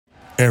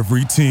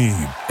Every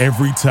team,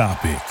 every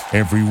topic,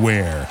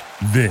 everywhere.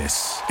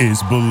 This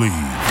is Believe.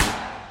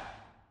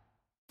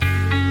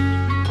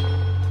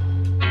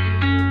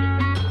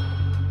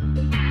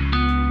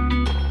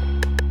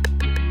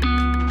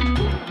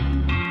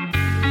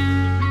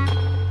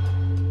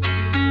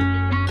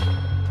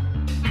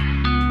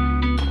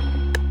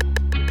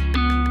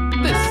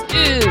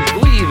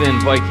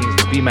 Vikings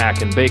with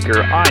BMAC and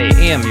Baker. I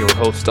am your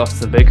host,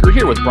 Dustin Baker,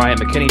 here with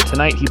Bryant McKinney.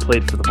 Tonight, he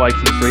played for the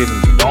Vikings,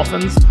 Ravens, and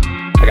Dolphins.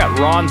 I got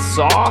Raun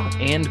Sawh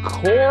and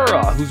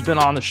Cora, who's been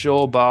on the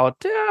show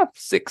about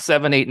 6,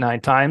 7, 8, 9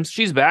 times.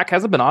 She's back,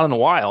 hasn't been on in a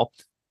while.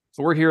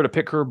 So we're here to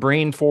pick her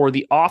brain for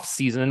the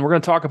offseason. And we're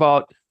going to talk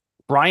about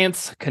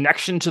Bryant's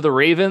connection to the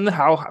Ravens,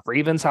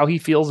 how he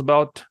feels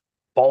about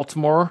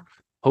Baltimore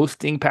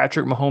hosting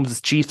Patrick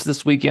Mahomes' Chiefs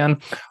this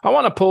weekend. I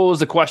want to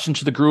pose a question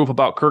to the group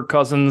about Kirk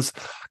Cousins'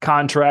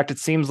 contract. It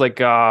seems like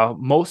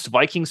most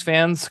Vikings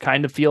fans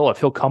kind of feel if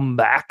he'll come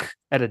back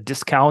at a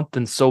discount,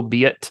 then so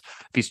be it.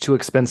 If he's too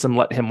expensive,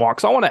 let him walk.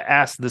 So I want to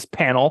ask this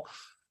panel,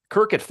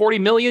 Kirk at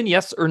 $40 million,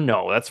 yes or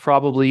no? That's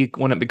probably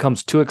when it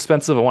becomes too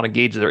expensive. I want to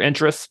gauge their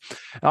interests.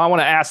 I want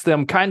to ask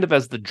them kind of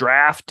as the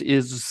draft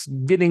is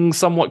getting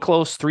somewhat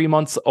close, 3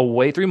 months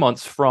away, 3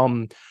 months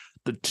from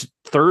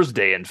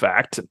Thursday, in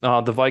fact,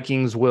 the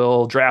Vikings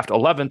will draft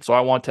 11th. So I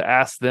want to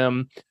ask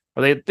them,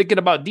 are they thinking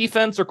about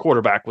defense or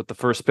quarterback with the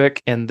first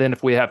pick? And then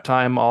if we have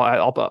time,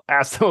 I'll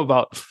ask them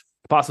about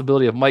the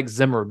possibility of Mike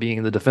Zimmer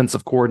being the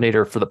defensive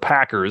coordinator for the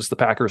Packers. The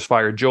Packers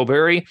fired Joe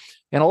Barry,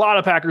 and a lot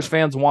of Packers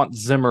fans want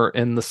Zimmer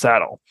in the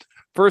saddle.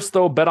 First,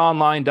 though,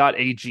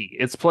 betonline.ag.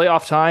 It's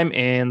playoff time,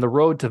 and the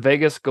road to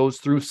Vegas goes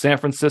through San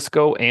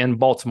Francisco and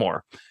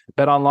Baltimore.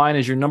 BetOnline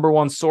is your number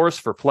one source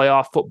for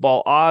playoff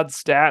football odds,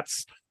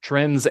 stats,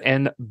 trends,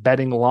 and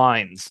betting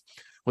lines,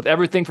 with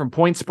everything from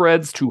point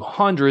spreads to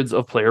hundreds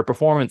of player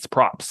performance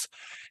props.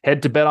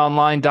 Head to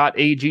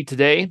betonline.ag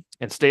today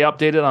and stay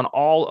updated on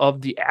all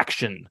of the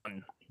action.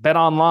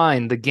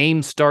 BetOnline, the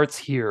game starts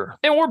here.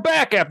 And we're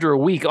back after a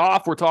week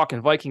off. We're talking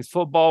Vikings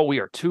football. We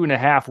are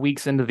 2.5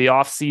 weeks into the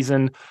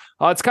offseason.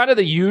 It's kind of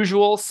the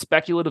usual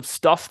speculative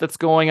stuff that's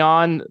going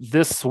on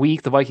this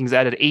week. The Vikings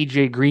added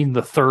A.J. Green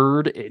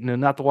III,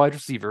 not the wide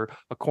receiver,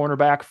 a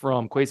cornerback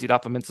from Kwesi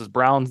Adofo-Mensah's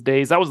Browns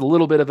days. That was a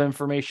little bit of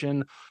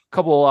information. A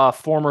couple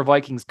former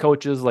Vikings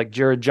coaches like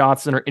Jared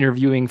Johnson are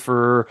interviewing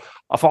for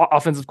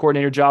offensive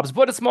coordinator jobs,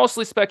 but it's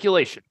mostly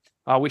speculation.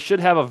 We should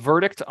have a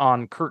verdict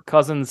on Kirk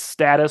Cousins'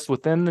 status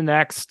within the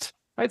next,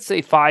 I'd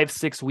say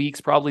 5-6 weeks,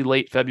 probably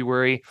late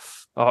February,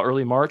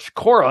 early March.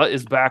 Cora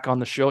is back on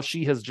the show.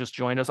 She has just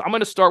joined us. I'm going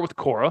to start with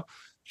Cora.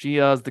 She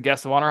is the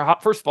guest of honor.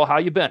 First of all, how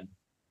you been?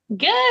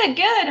 Good.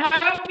 How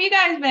have you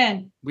guys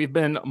been? We've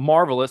been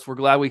marvelous. We're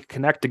glad we could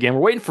connect again.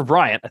 We're waiting for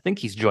Bryant. I think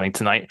he's joining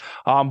tonight.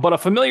 But a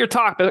familiar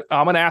topic,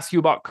 I'm going to ask you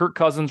about Kirk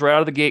Cousins right out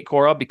of the gate,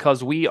 Cora,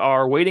 because we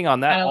are waiting on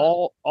that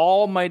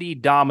almighty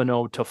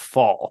domino to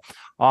fall.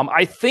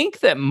 I think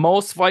that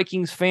most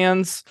Vikings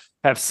fans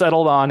have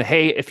settled on,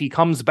 hey, if he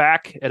comes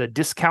back at a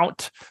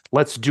discount,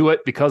 let's do it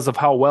because of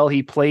how well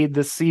he played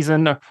this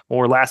season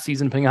or last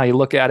season, depending on how you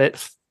look at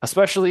it,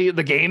 especially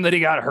the game that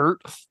he got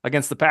hurt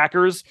against the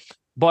Packers.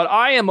 But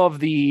I am of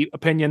the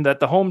opinion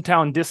that the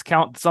hometown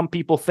discount, some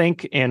people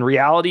think, and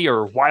reality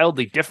are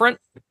wildly different.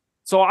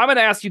 So I'm going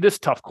to ask you this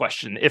tough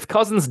question. If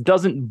Cousins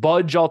doesn't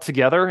budge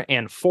altogether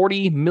and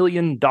 $40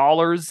 million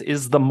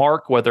is the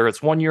mark, whether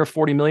it's 1 year,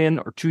 $40 million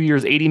or 2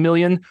 years, $80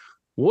 million,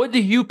 would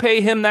you pay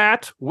him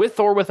that with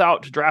or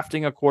without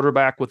drafting a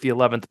quarterback with the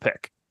 11th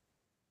pick?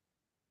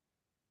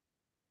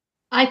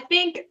 I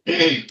think,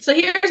 so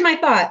here's my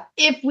thought.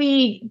 If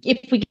we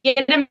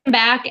get him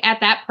back at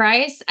that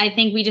price, I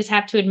think we just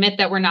have to admit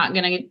that we're not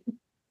going to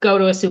go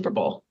to a Super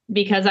Bowl,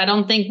 because I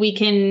don't think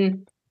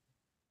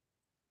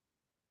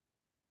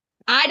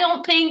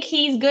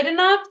he's good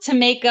enough to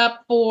make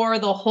up for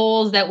the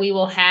holes that we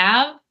will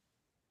have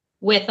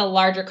with a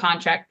larger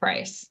contract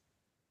price.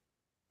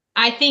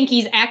 I think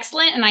he's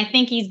excellent and I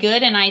think he's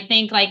good. And I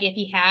think like if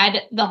he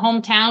had the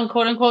hometown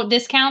quote unquote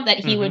discount that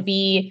he would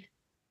be,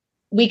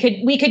 we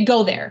could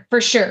go there for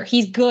sure.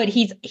 He's good.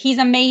 He's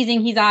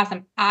amazing. He's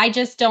awesome. I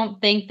just don't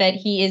think that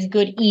he is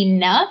good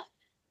enough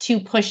to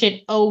push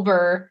it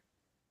over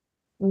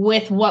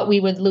with what we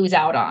would lose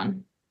out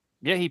on.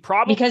 Yeah, he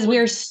probably because we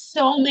are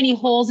so many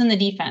holes in the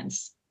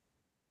defense.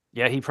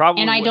 Yeah, he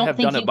probably and I don't have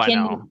think done it by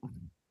now.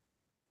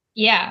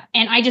 Yeah,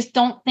 and I just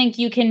don't think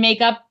you can make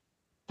up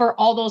for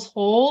all those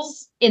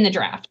holes in the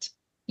draft.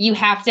 You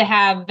have to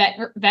have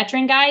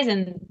veteran guys,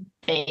 and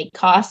they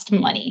cost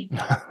money.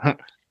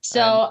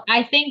 So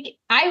I think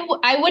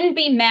I wouldn't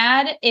be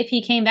mad if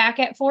he came back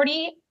at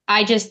 40.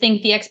 I just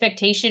think the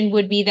expectation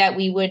would be that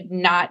we would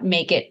not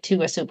make it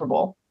to a Super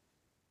Bowl.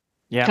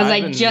 Yeah, because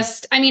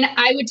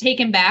I would take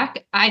him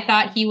back. I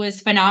thought he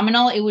was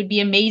phenomenal. It would be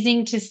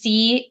amazing to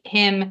see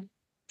him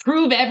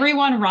prove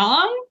everyone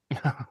wrong.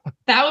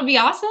 That would be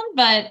awesome.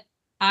 But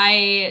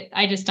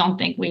I just don't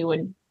think we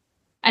would.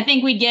 I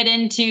think we'd get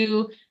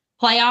into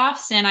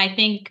playoffs, and I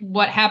think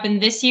what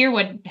happened this year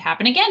would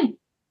happen again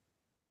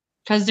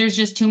because there's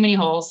just too many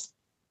holes.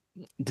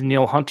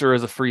 Danielle Hunter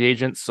is a free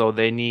agent, so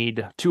they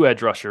need 2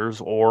 edge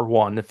rushers or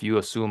 1 if you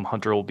assume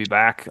Hunter will be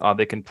back.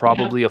 They can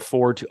probably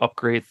afford to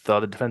upgrade the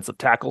defensive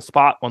tackle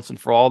spot once and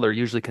for all. They're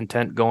usually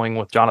content going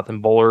with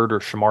Jonathan Bullard or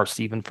Shamar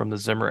Stephen from the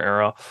Zimmer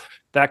era.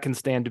 That can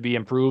stand to be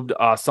improved.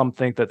 Some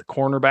think that the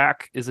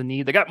cornerback is a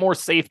need. They got more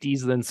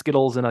safeties than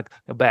Skittles in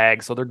a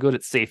bag, so they're good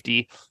at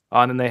safety.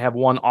 And then they have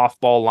 1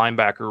 off-ball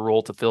linebacker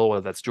role to fill,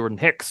 whether that's Jordan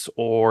Hicks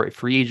or a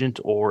free agent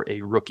or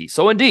a rookie.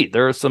 So indeed,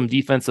 there are some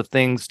defensive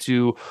things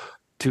to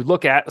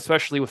look at,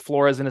 especially with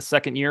Flores in his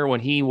second year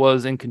when he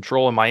was in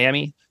control in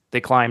Miami.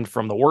 They climbed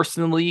from the worst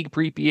in the league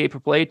pre-PA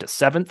per play to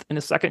 7th in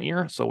his second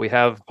year. So we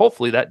have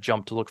hopefully that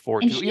jump to look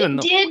forward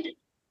to.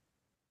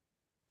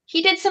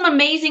 He did some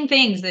amazing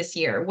things this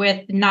year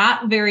with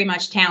not very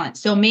much talent.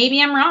 So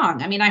maybe I'm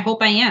wrong. I mean, I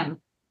hope I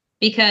am,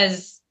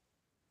 because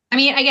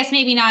I guess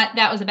maybe not.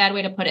 That was a bad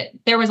way to put it.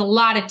 There was a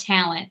lot of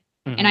talent,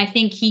 and I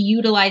think he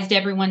utilized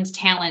everyone's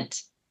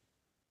talent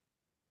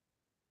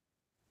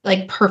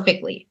like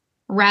perfectly,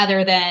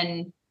 rather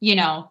than,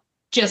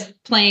 just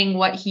playing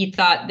what he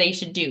thought they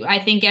should do. I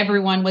think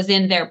everyone was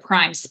in their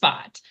prime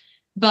spot,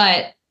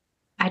 but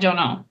I don't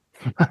know.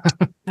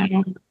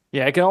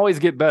 Yeah, it can always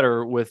get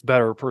better with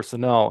better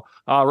personnel.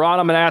 Ron,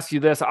 I'm going to ask you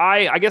this.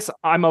 I guess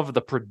I'm of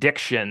the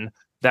prediction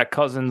that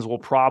Cousins will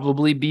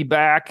probably be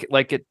back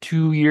like at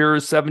 2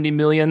 years, $70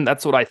 million.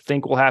 That's what I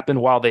think will happen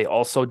while they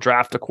also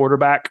draft a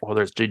quarterback,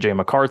 whether it's JJ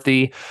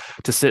McCarthy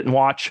to sit and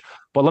watch.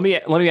 But let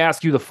me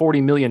ask you the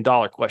 $40 million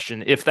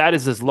question. If that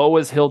is as low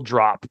as he'll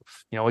drop,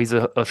 he's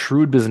a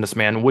shrewd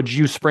businessman. Would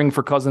you spring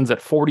for Cousins at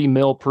 $40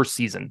 million per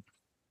season?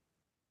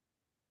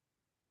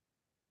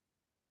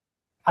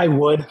 I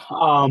would,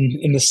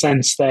 in the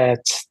sense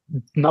that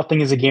nothing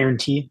is a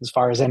guarantee as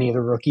far as any of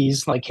the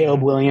rookies. Like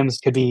Caleb Williams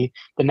could be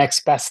the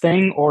next best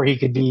thing, or he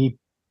could be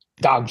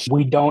dog shit.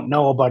 We don't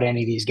know about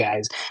any of these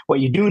guys.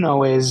 What you do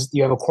know is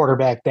you have a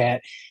quarterback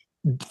that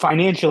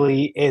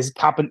financially is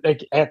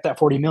at that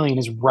 40 million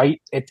is right.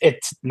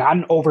 It's not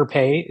an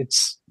overpay.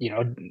 It's,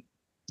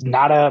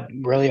 not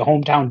really a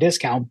hometown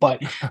discount, but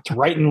it's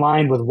right in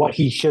line with what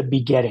he should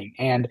be getting.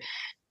 And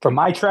from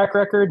my track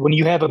record, when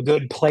you have a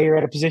good player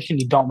at a position,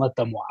 you don't let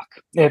them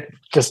walk.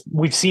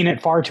 We've seen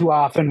it far too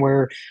often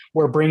where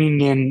we're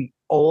bringing in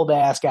old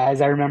ass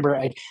guys. I remember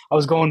I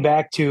was going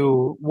back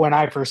to when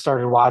I first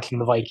started watching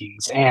the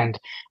Vikings, and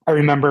I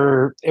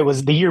remember it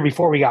was the year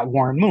before we got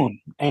Warren Moon.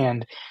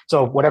 And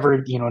so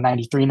whatever,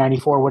 93,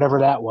 94, whatever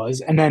that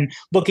was. And then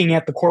looking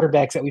at the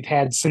quarterbacks that we've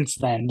had since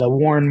then, the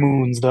Warren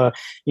Moons, the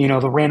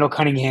Randall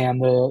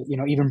Cunningham,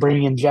 even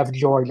bringing in Jeff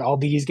George, all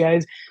these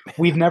guys,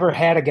 we've never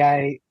had a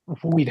guy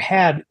who we've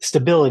had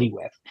stability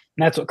with.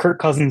 And that's what Kirk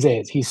Cousins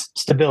is. He's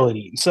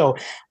stability. So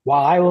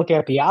while I look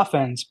at the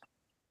offense,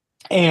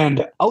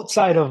 and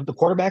outside of the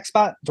quarterback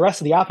spot, the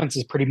rest of the offense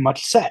is pretty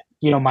much set,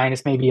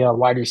 minus maybe a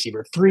wide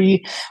receiver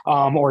 3,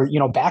 or,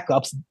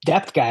 backups,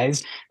 depth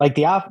guys. Like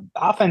the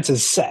offense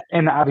is set.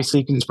 And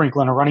obviously you can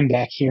sprinkle in a running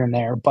back here and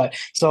there. But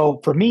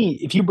so for me,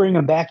 if you bring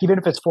them back, even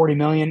if it's 40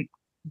 million,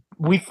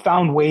 we've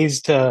found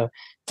ways to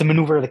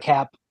maneuver the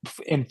cap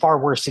in far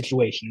worse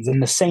situations.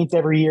 And the Saints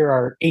every year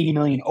are 80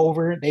 million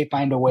over. They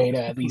find a way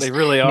to at least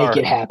make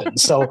it happen.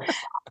 So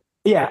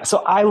yeah, so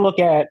I look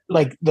at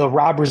like the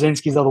Rob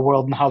Brzezinskis of the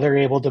world and how they're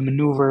able to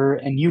maneuver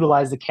and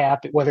utilize the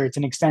cap, whether it's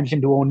an extension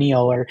to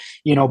O'Neal or,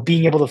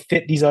 being able to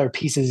fit these other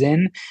pieces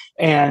in.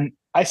 And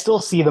I still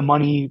see the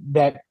money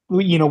that,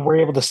 we're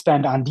able to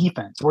spend on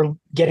defense. We're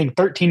getting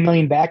 13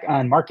 million back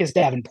on Marcus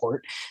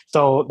Davenport.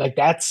 So like,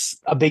 that's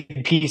a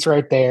big piece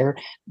right there.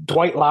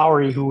 Dwight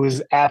Lowery, who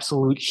was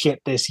absolute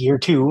shit this year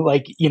too.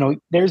 Like,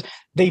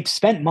 they've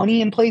spent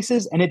money in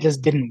places and it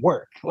just didn't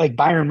work. Like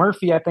Byron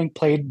Murphy, I think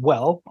played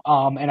well.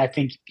 And I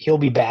think he'll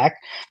be back.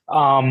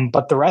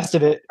 But the rest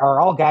of it are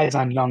all guys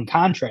on young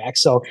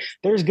contracts. So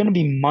there's going to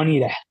be money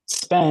to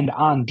spend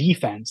on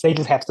defense. They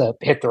just have to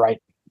hit the right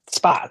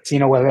spots,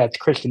 whether that's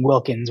Christian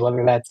Wilkins,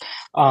 whether that's,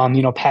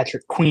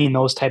 Patrick Queen,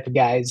 those type of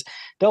guys.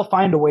 They'll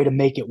find a way to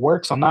make it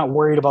work. So I'm not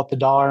worried about the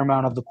dollar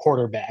amount of the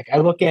quarterback. I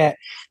look at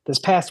this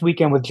past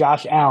weekend with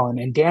Josh Allen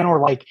and Dan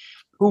Orlovsky,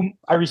 whom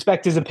I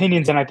respect his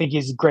opinions and I think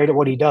he's great at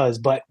what he does,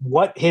 but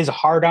what his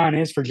hard on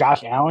is for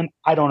Josh Allen,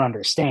 I don't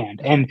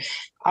understand. And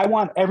I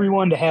want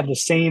everyone to have the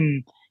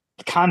same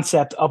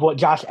concept of what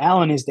Josh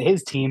Allen is to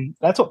his team.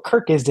 That's what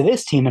Kirk is to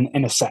this team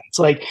in a sense.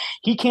 Like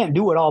he can't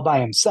do it all by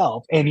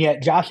himself. And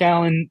yet Josh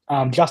Allen,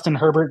 Justin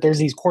Herbert, there's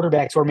these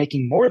quarterbacks who are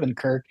making more than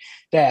Kirk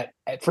that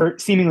for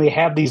seemingly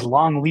have these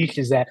long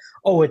leashes that,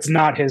 oh, it's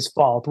not his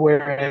fault.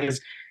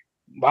 Whereas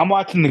I'm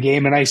watching the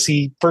game and I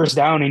see first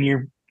down and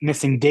you're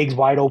missing Diggs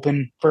wide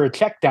open for a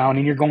check down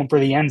and you're going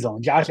for the end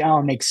zone. Josh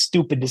Allen makes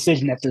stupid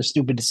decision after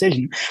stupid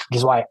decision, which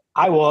is why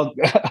I will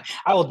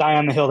die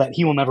on the hill that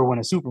he will never win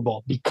a Super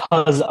Bowl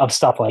because of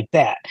stuff like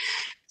that.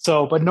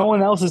 So, but no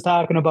one else is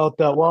talking about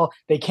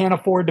they can't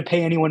afford to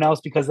pay anyone else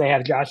because they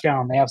have Josh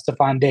Allen, they have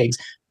Stephon Diggs.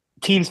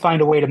 Teams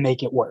find a way to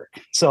make it work.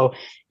 So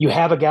you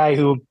have a guy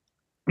who,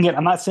 again,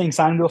 I'm not saying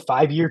sign him to a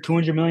 5-year,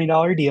 $200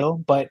 million deal,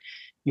 but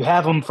you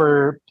have him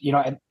for,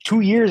 2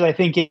 years, I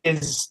think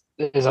is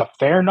is a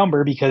fair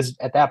number because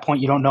at that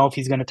point you don't know if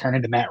he's going to turn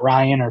into Matt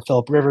Ryan or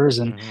Phillip Rivers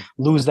and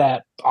lose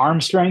that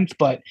arm strength.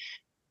 But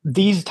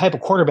these type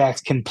of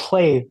quarterbacks can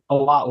play a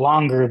lot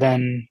longer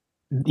than,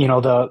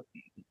 the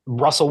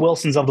Russell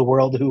Wilsons of the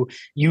world who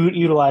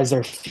utilize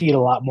their feet a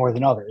lot more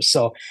than others.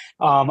 So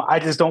I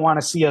just don't want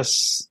to see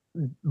us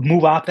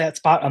move off that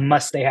spot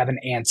unless they have an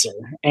answer.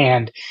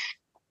 And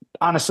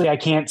honestly, I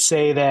can't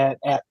say that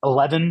at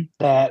 11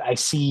 that I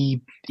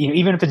see,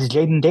 even if it's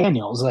Jaden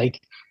Daniels,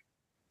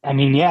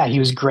 he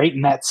was great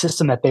in that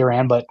system that they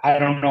ran, but I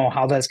don't know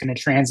how that's going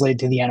to translate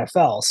to the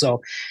NFL.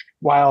 So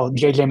while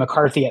JJ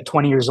McCarthy at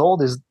 20 years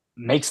old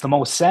makes the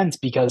most sense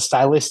because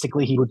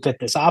stylistically he would fit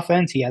this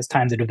offense, he has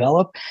time to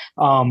develop.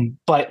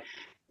 But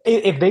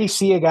if they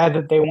see a guy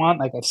that they want,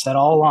 like I've said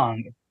all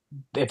along,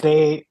 if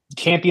they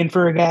champion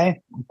for a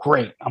guy,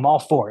 great, I'm all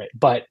for it.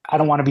 But I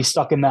don't want to be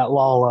stuck in that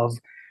lull of,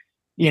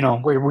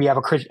 where we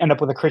end up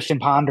with a Christian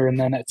Ponder and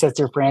then it sets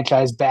your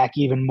franchise back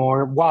even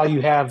more while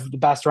you have the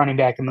best running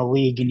back in the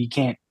league and you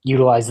can't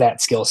utilize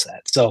that skill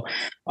set. So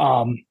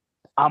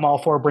I'm all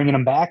for bringing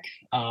him back.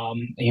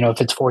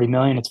 If it's 40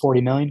 million, it's 40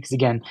 million. Because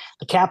again,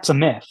 the cap's a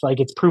myth.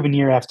 It's proven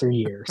year after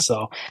year.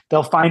 So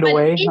they'll find a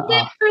way. Is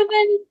it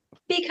proven?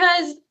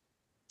 Because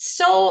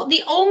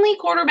the only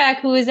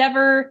quarterback who has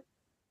ever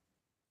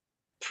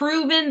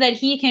proven that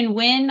he can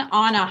win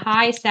on a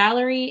high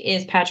salary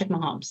is Patrick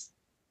Mahomes.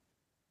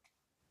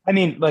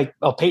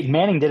 Peyton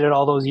Manning did it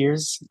all those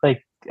years.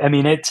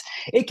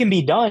 It can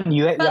be done.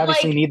 You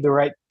obviously need the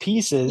right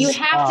pieces. You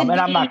have to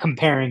and I'm not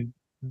comparing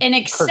an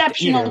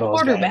exceptional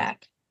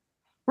quarterback. Guys.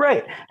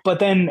 Right. But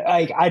then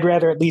I'd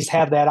rather at least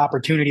have that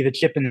opportunity to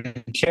chip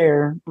in the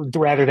chair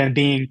rather than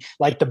being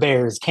like the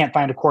Bears, can't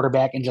find a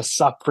quarterback and just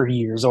suck for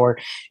years. Or,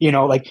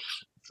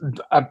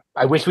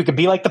 I wish we could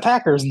be like the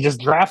Packers and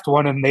just draft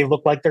one and they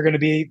look like they're going to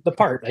be the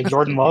part. Like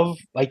Jordan Love,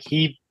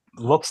 he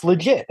looks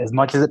legit, as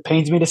much as it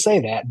pains me to say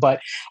that. But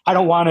I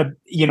don't want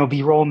to,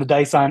 be rolling the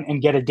dice on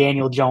and get a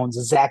Daniel Jones,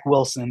 a Zach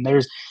Wilson.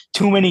 There's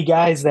too many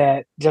guys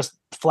that just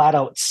flat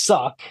out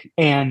suck.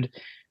 And,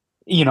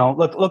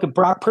 look at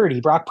Brock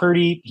Purdy. Brock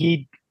Purdy,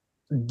 he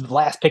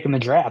last pick in the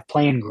draft,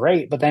 playing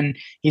great, but then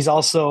he's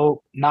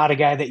also not a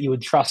guy that you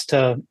would trust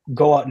to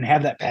go out and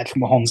have that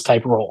Patrick Mahomes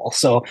type role.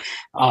 So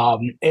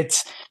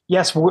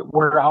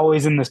we're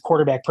always in this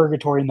quarterback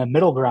purgatory in the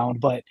middle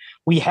ground, but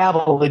we have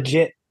a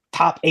legit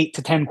top 8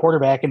 to 10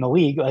 quarterback in the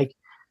league,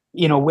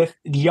 with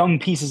young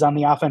pieces on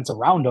the offense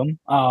around them.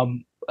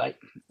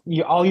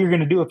 All you're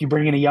going to do if you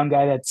bring in a young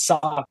guy that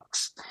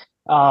sucks,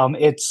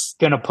 it's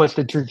going to push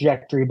the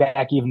trajectory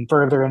back even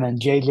further. And then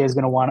JJ is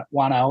going to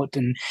want out.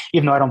 And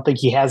even though I don't think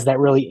he has that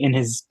really in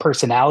his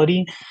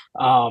personality,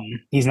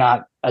 he's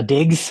not a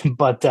Diggs,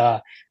 but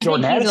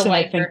Jordan Addison,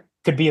 I think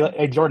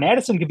Jordan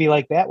Addison could be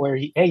like that, where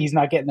he's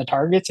not getting the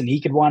targets and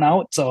he could want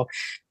out. So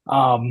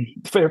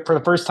for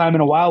the first time in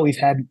a while, we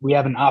have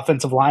an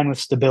offensive line with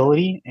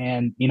stability,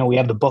 and we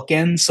have the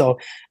bookends. So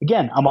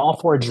again, I'm all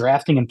for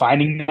drafting and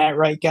finding that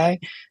right guy.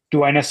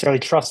 Do I necessarily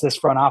trust this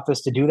front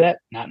office to do that?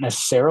 Not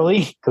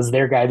necessarily, because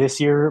their guy this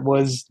year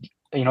was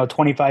a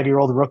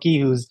 25-year-old rookie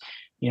who's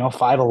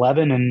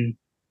 5'11" and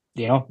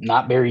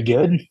not very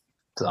good.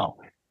 So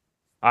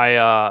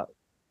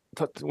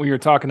when you're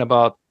talking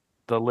about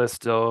the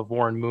list of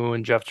Warren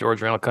Moon, Jeff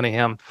George, Randall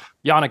Cunningham,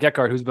 Yannick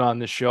Eckhart, who's been on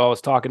this show. I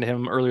was talking to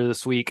him earlier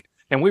this week,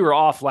 and we were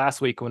off last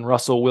week when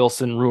Russell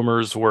Wilson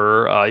rumors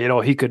were,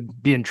 he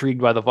could be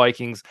intrigued by the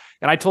Vikings.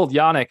 And I told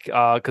Yannick,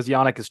 because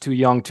Yannick is too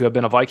young to have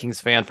been a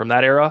Vikings fan from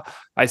that era,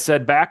 I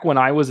said, back when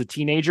I was a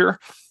teenager,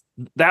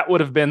 that would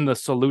have been the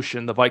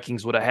solution the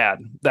Vikings would have had.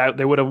 That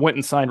they would have went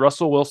and signed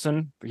Russell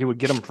Wilson. He would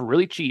get him for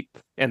really cheap,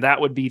 and that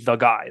would be the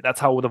guy.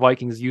 That's how the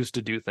Vikings used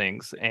to do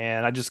things.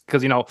 And I just,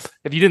 because,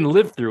 if you didn't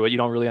live through it, you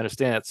don't really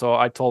understand it. So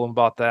I told him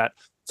about that.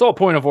 So a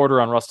point of order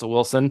on Russell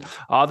Wilson.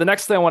 The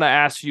next thing I want to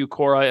ask you,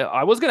 Cora,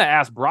 I was going to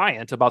ask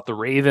Bryant about the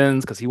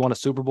Ravens because he won a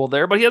Super Bowl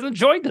there, but he hasn't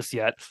joined us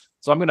yet.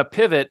 So I'm going to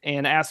pivot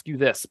and ask you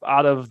this.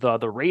 Out of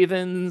the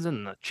Ravens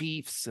and the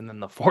Chiefs and then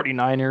the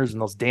 49ers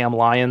and those damn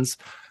Lions,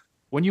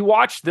 when you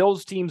watch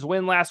those teams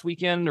win last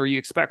weekend, or you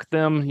expect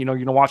them, you're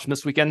going to watch them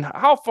this weekend,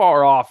 how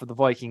far off are the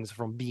Vikings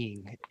from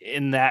being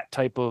in that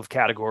type of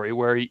category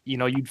where,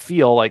 you'd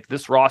feel like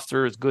this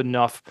roster is good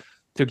enough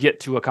to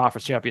get to a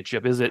conference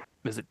championship? Is it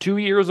 2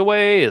 years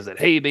away? Is it,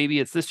 hey, baby,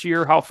 it's this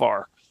year? How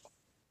far?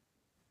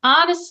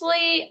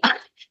 Honestly,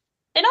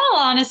 in all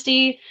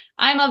honesty,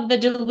 I'm of the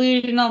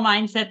delusional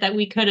mindset that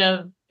we could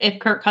have, if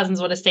Kirk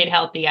Cousins would have stayed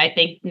healthy, I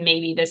think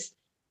maybe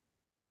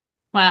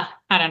I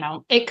don't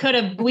know.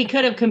 We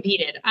could have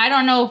competed. I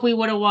don't know if we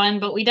would have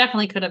won, but we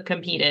definitely could have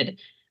competed.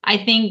 I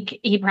think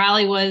he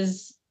probably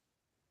was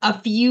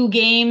a few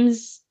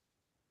games.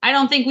 I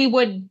don't think we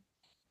would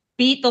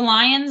beat the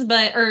Lions,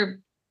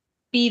 or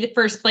be the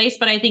first place,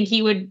 but I think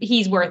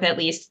he's worth at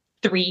least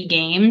 3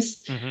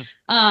 games.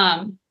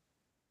 Mm-hmm.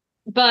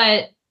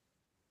 But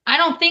I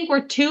don't think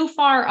we're too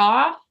far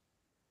off.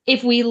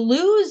 If we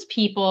lose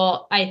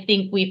people, I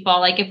think we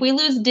fall. If we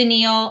lose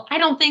Daniil, I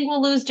don't think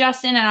we'll lose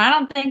Justin, and I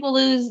don't think we'll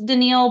lose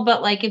Daniil.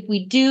 But if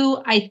we do,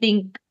 I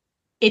think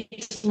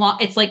it's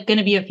like going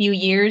to be a few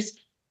years.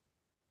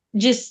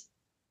 Just,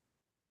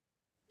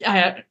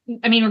 I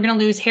mean, we're going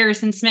to lose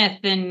Harrison Smith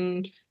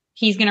and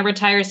he's going to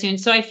retire soon.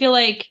 So I feel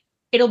like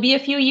it'll be a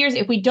few years.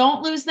 If we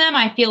don't lose them,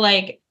 I feel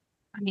like,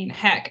 I mean,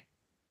 heck,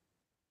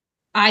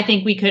 I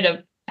think we could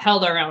have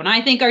held our own.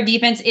 I think our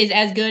defense is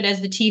as good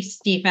as the Chiefs'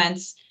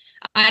 defense.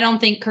 I don't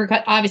think Kirk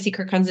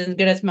Cousins is as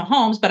good as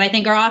Mahomes, but I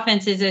think our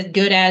offense is as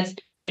good as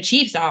the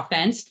Chiefs'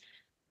 offense.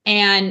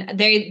 And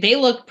they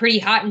look pretty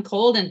hot and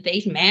cold, and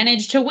they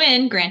managed to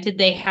win. Granted,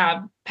 they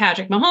have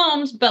Patrick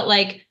Mahomes, but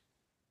like,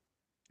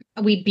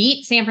 we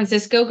beat San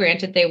Francisco.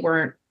 Granted, they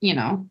weren't,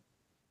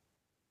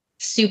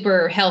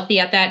 super healthy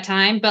at that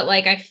time, but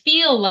like, I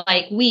feel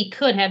like we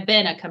could have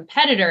been a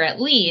competitor at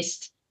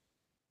least.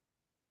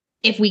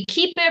 If we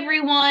keep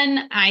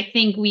everyone, I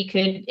think we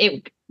could,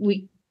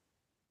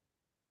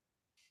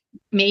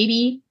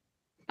 maybe,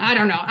 I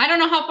don't know. I don't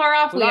know how far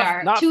off we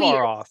are. Not 2 far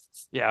years. off.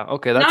 Yeah.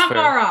 Okay. That's not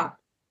fair. Far off.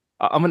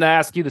 I'm going to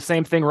ask you the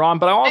same thing, Ron,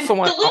 but I also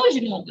want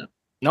delusional though.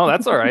 No,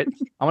 that's all right.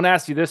 I want to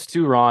ask you this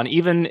too, Ron.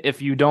 Even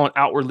if you don't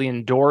outwardly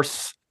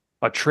endorse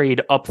a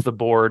trade up the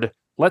board,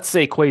 let's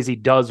say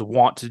Kwesi does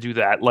want to do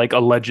that, like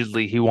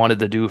allegedly he wanted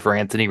to do for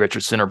Anthony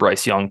Richardson or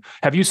Bryce Young.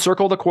 Have you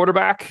circled a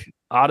quarterback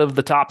out of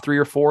the top 3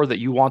 or 4 that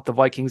you want the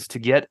Vikings to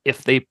get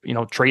if they,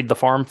 trade the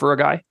farm for a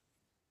guy?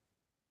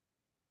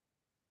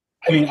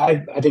 I mean,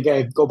 I think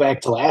I go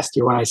back to last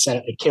year when I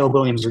said Caleb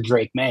Williams or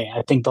Drake May.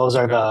 I think those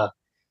are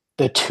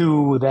the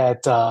two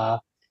that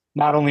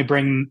not only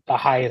bring the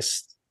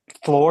highest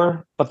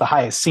floor, but the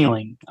highest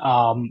ceiling.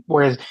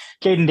 Whereas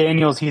Jaden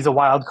Daniels, he's a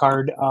wild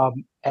card.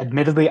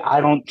 Admittedly,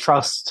 I don't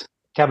trust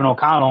Kevin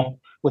O'Connell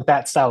with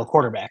that style of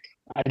quarterback.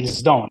 I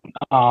just don't.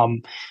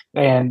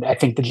 And I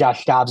think the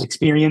Josh Dobbs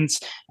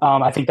experience,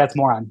 I think that's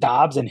more on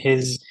Dobbs and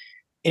his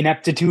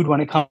ineptitude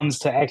when it comes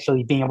to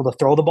actually being able to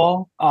throw the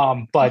ball.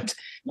 But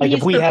like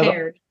if we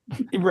had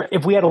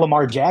a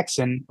Lamar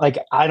Jackson, like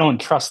I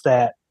don't trust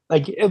that.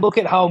 Like look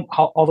at how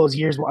all those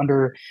years were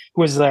under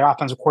who was their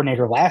offensive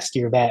coordinator last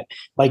year that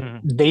like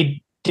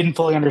they didn't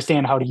fully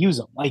understand how to use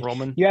them. Like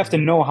Roman. You have to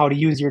know how to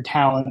use your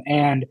talent.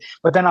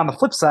 But then on the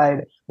flip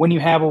side, when you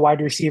have a wide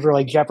receiver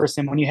like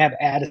Jefferson, when you have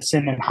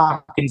Addison and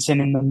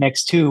Hawkinson in the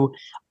mix too,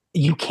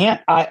 you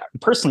can't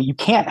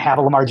have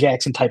a Lamar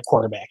Jackson type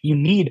quarterback. You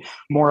need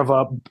more of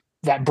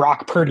that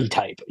Brock Purdy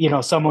type,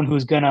 someone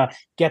who's going to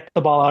get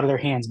the ball out of their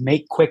hands,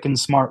 make quick and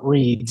smart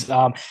reads,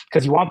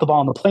 because you want the ball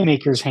in the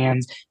playmaker's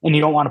hands and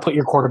you don't want to put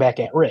your quarterback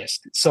at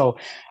risk. So,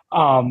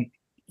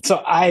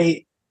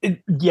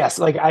 yes,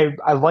 like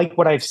I like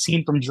what I've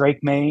seen from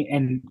Drake May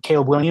and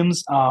Caleb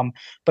Williams.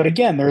 But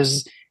again,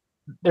 there's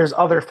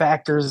other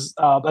factors,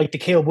 like the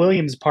Caleb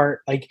Williams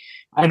part. Like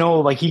I know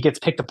like he gets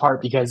picked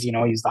apart because, he's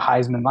the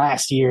Heisman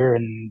last year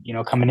and,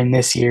 coming in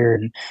this year.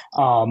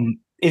 And,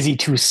 is he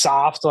too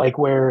soft?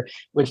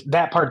 Which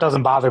that part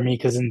doesn't bother me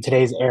because in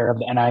today's era of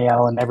the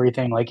NIL and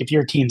everything, like if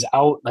your team's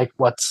out, like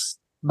what's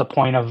the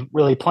point of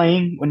really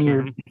playing when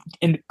you're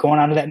going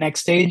on to that next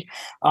stage?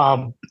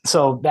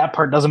 So that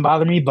part doesn't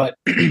bother me, but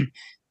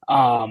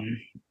again,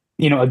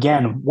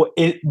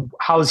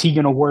 how is he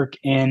going to work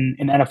in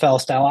an NFL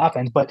style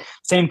offense? But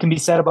same can be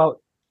said about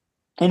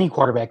any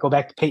quarterback. Go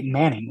back to Peyton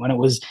Manning when it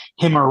was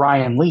him or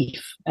Ryan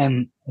Leaf,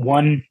 and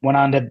one went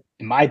on to,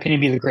 in my opinion,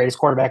 be the greatest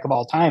quarterback of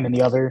all time, and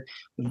the other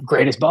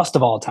greatest bust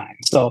of all time.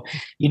 So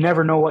you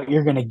never know what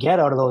you're going to get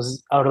out of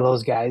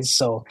those guys.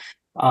 So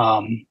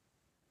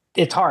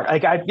it's hard.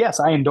 Like I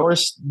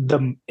endorse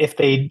them if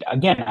they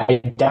again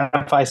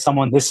identify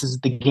someone. This is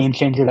the game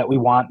changer that we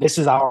want. This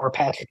is our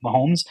Patrick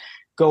Mahomes.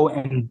 Go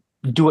and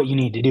do what you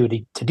need to do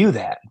to do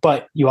that.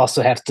 But you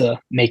also have to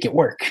make it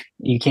work.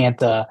 You can't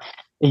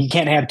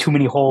have too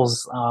many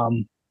holes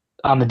on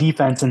the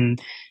defense. And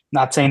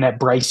not saying that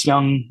Bryce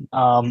Young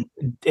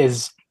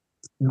is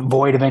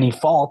void of any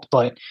fault,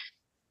 but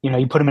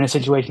you put him in a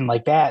situation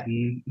like that,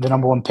 and the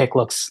number 1 pick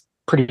looks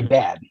pretty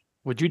bad.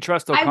 Would you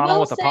trust O'Connell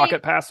with a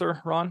pocket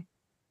passer, Ron?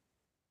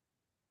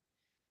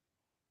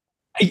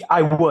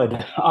 I would.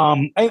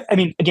 I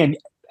mean, again,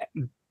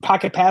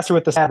 pocket passer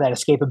with have that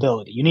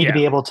escapability. You need to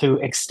be able to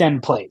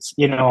extend plays,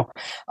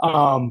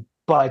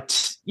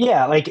 but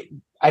yeah, like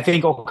I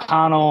think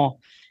O'Connell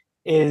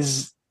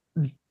is,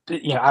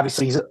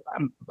 obviously he's,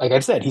 like I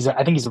said,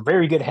 I think he's a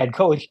very good head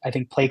coach. I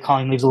think play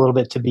calling leaves a little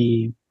bit to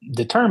be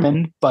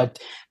determined, but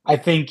I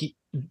think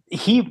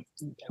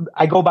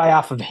I go by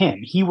off of him.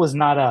 He was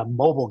not a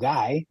mobile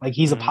guy. Like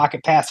he's a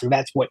pocket passer.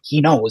 That's what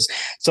he knows.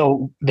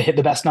 So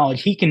the best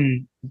knowledge he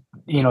can,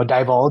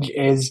 divulge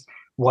is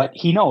what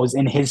he knows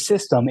in his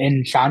system,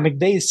 in Sean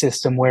McVay's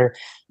system, where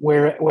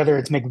whether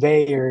it's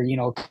McVay or,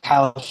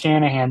 Kyle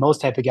Shanahan, those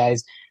type of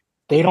guys,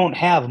 they don't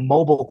have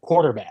mobile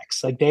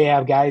quarterbacks. Like they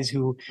have guys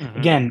who,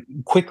 again,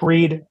 quick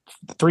read,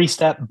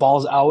 3-step,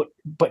 balls out,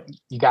 but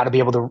you got to be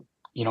able to,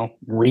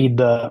 read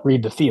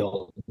the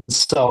field.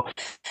 So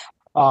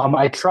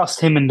I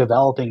trust him in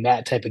developing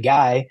that type of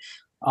guy.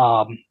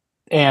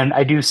 And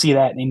I do see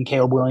that in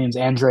Caleb Williams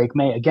and Drake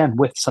May, again,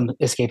 with some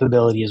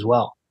escapability as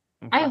well.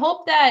 I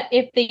hope that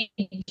if they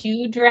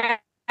do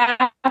draft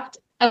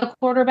a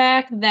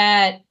quarterback,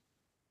 that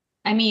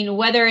I mean,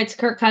 whether it's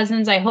Kirk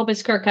Cousins, I hope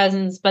it's Kirk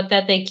Cousins, but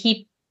that they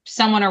keep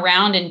someone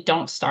around and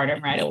don't start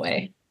him right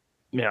away.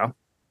 Yeah.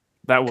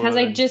 That Because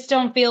I just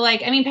don't feel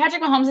like, I mean,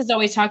 Patrick Mahomes has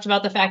always talked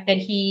about the fact that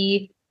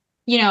he,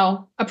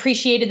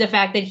 appreciated the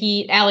fact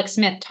that Alex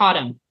Smith taught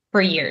him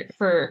for years.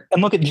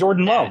 And look at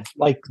Jordan Love.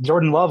 Like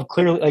Jordan Love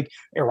clearly, like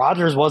Aaron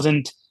Rodgers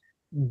wasn't,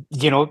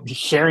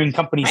 sharing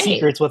company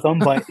secrets with him,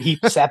 but he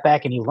sat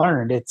back and he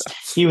learned.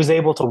 He was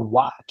able to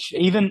watch.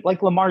 Even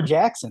like Lamar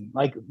Jackson,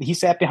 like he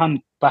sat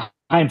behind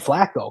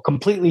Flacco,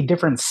 completely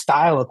different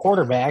style of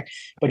quarterback,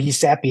 but he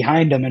sat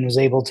behind him and was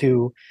able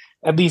to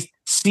at least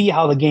see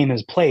how the game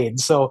is played.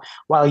 So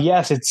while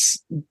yes,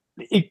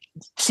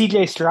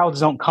 CJ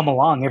Stroud's don't come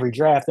along every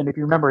draft. And if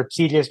you remember,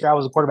 CJ Stroud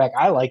was a quarterback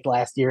I liked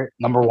last year,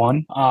 number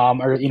one,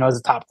 as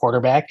a top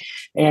quarterback,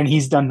 and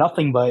he's done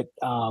nothing but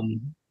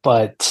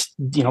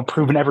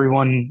proven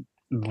everyone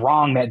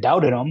wrong that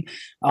doubted him.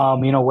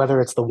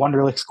 Whether it's the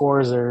Wonderlic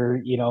scores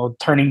or,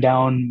 turning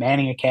down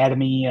Manning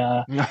Academy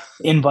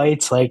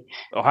invites, like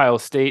Ohio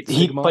State.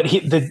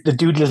 The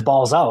dude just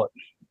balls out.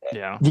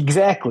 Yeah,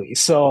 exactly.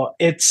 So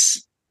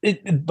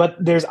but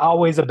there's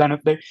always a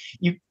benefit.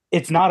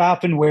 It's not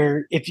often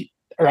where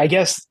I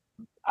guess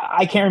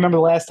I can't remember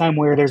the last time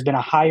where there's been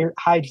a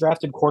high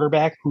drafted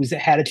quarterback who's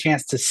had a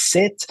chance to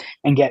sit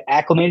and get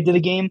acclimated to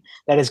the game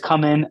that has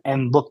come in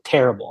and looked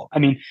terrible. I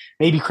mean,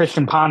 maybe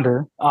Christian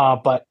Ponder,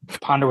 but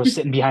Ponder was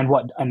sitting behind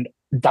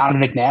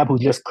Donovan McNabb, who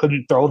just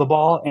couldn't throw the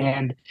ball,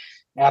 and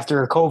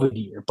after a COVID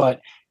year. But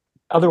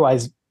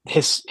otherwise,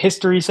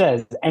 history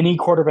says any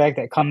quarterback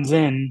that comes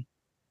in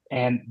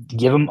and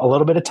give him a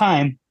little bit of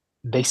time,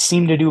 they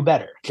seem to do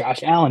better.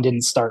 Josh Allen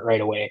didn't start right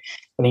away.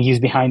 I think he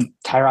was behind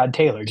Tyrod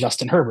Taylor,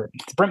 Justin Herbert.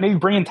 Maybe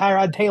bring in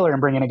Tyrod Taylor and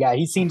bring in a guy.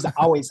 He seems to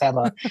always have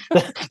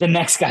the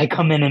next guy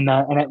come in and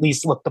at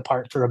least look the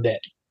part for a bit.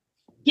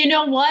 You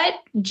know what?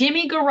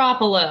 Jimmy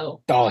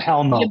Garoppolo. Oh,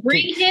 hell no. You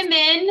bring him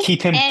in.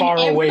 Keep him far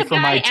away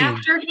from my team.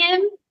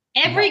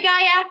 Every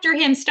guy after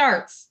him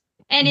starts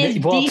and is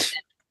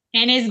decent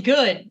and is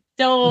good.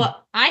 So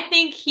I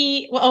think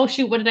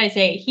what did I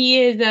say?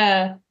 He is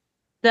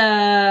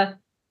the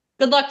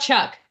good luck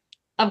Chuck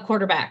of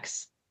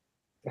quarters.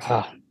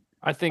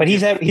 I think, but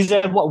he's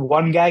had what,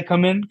 one guy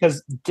come in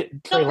because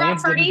Trey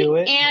Lance didn't do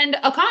it, and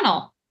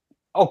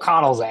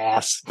O'Connell's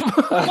ass.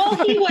 Well,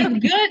 he was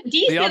good,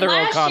 decent. The other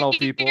last O'Connell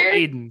year. people,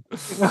 Aiden.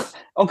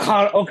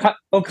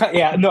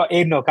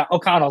 Aiden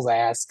O'Connell's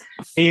ass.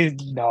 He's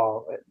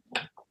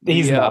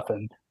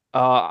nothing.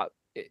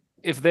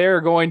 If they're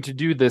going to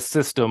do this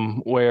system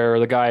where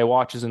the guy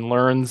watches and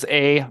learns,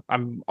 A,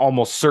 I'm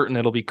almost certain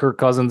it'll be Kirk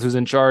Cousins who's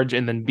in charge,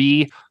 and then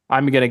B,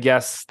 I'm going to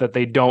guess that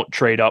they don't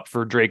trade up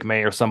for Drake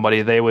May or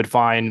somebody. They would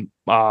find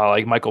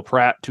like Michael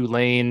Pratt,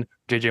 Tulane,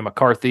 JJ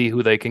McCarthy,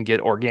 who they can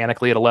get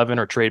organically at 11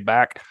 or trade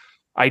back.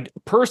 I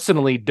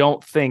personally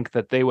don't think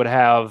that they would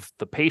have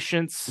the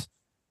patience.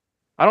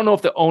 I don't know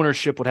if the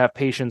ownership would have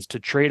patience to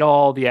trade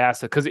all the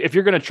assets, because if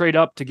you're going to trade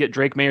up to get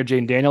Drake May or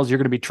Jaden Daniels, you're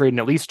going to be trading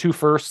at least 2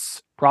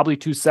 firsts, probably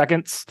 2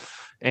 seconds,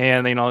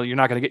 and you're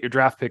not going to get your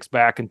draft picks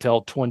back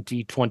until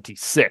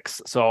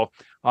 2026. So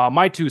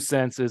my 2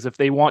 cents is, if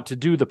they want to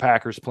do the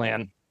Packers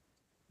plan,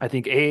 I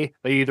think A,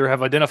 they either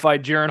have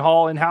identified Jaron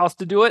Hall in-house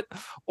to do it,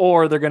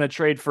 or they're going to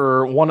trade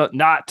for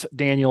not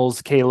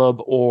Daniels, Caleb,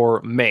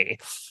 or May.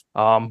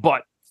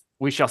 But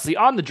we shall see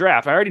on the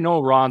draft. I already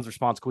know Ron's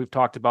response. We've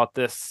talked about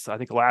this, I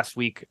think, last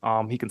week.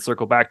 He can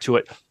circle back to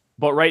it.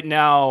 But right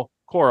now,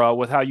 Cora,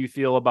 with how you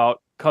feel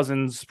about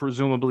Cousins,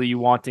 presumably you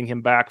wanting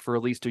him back for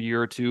at least a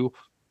year or two,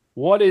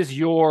 what is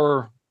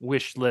your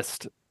wish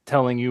list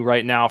telling you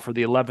right now for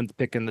the 11th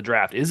pick in the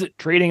draft? Is it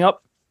trading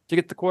up to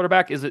get the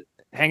quarterback? Is it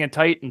hanging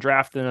tight and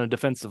drafting a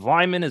defensive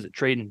lineman? Is it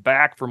trading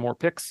back for more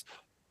picks?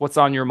 What's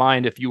on your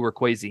mind if you were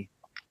Kwesi?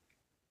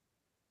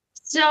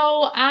 So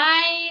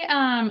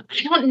I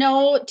don't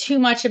know too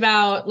much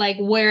about like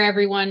where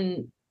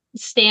everyone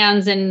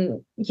stands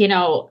and,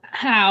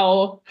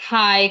 how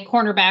high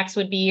cornerbacks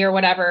would be or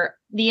whatever.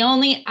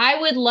 I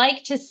would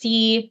like to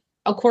see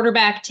a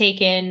quarterback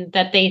taken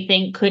that they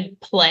think could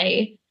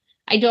play.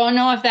 I don't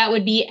know if that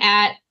would be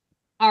at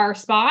our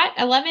spot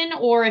 11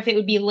 or if it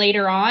would be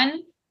later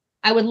on.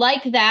 I would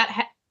like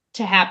that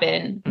to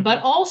happen. Mm-hmm.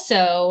 But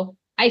also,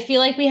 I feel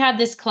like we have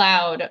this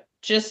cloud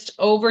just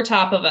over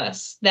top of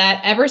us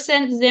that ever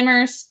since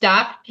Zimmer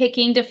stopped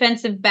picking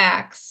defensive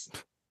backs,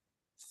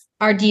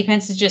 our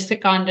defense has just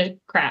gone to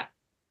crap.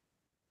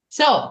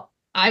 So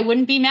I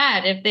wouldn't be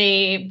mad if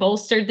they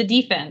bolstered the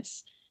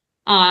defense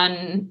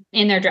in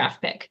their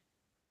draft pick.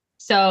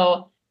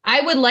 So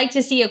I would like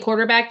to see a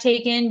quarterback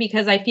taken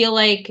because I feel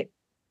like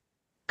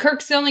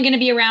Kirk's only going to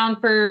be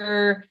around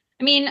for,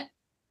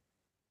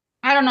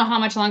 I don't know how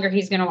much longer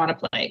he's going to want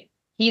to play.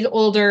 He's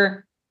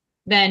older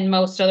than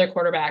most other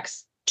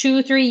quarterbacks.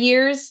 2-3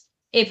 years.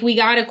 If we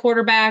got a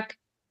quarterback,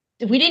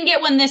 if we didn't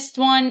get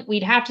one,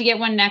 we'd have to get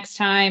one next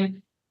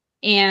time.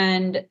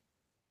 And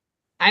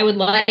I would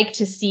like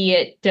to see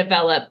it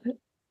develop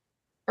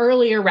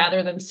earlier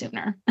rather than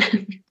sooner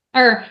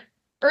or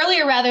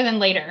earlier rather than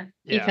later,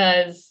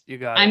 because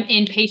I'm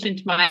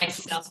impatient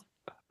myself.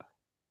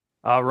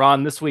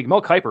 Ron, this week,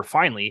 Mel Kiper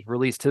finally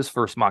released his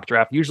first mock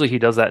draft. Usually he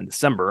does that in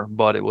December,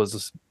 but it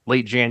was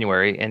late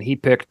January, and he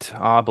picked,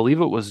 I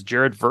believe it was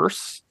Jared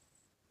Verse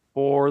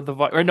for the,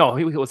 or no,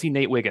 was he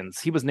Nate Wiggins?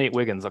 He was Nate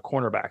Wiggins, a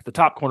cornerback, the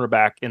top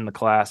cornerback in the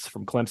class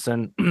from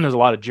Clemson. There's a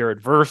lot of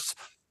Jared Verse,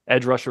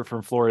 edge rusher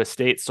from Florida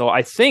State. So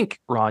I think,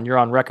 Ron, you're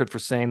on record for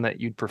saying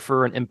that you'd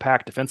prefer an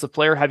impact defensive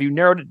player. Have you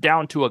narrowed it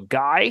down to a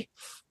guy,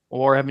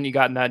 or haven't you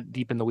gotten that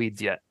deep in the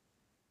weeds yet?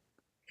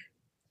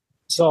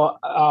 So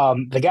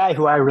the guy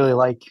who I really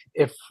like,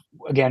 if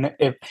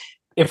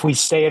we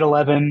stay at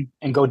 11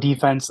 and go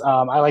defense,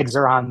 I like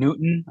Zerhan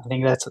Newton. I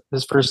think that's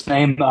his first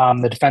name,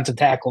 the defensive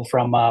tackle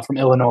from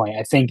Illinois.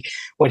 I think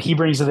what he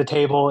brings to the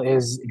table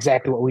is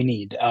exactly what we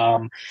need.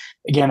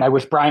 Again, I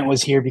wish Bryant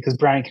was here because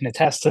Bryant can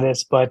attest to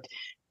this, but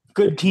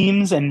good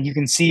teams, and you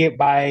can see it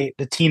by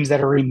the teams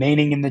that are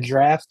remaining in the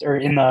draft or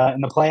in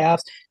the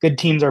playoffs. Good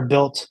teams are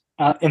built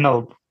in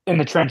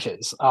the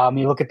trenches.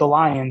 You look at the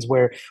Lions,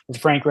 where with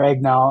Frank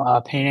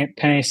Ragnow,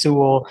 Penei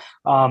Sewell,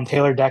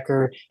 Taylor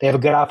Decker, they have a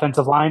good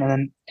offensive line, and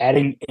then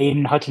adding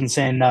Aiden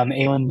Hutchinson,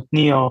 Aylin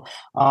McNeil,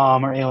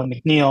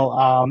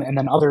 and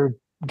then other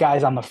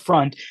guys on the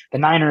front. The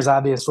Niners,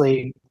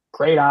 obviously,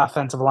 great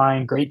offensive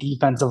line, great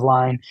defensive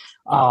line.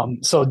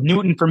 So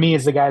Newton for me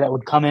is the guy that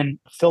would come in,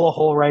 fill a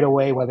hole right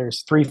away, whether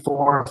it's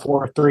 3-4,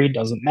 4-3,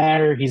 doesn't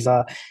matter. He's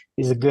a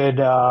good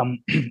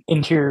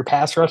interior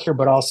pass rusher,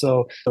 but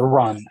also the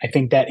run. I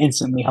think that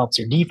instantly helps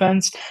your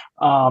defense.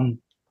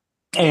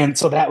 And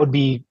so that would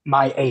be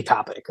my A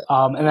topic.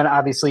 And then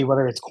obviously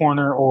whether it's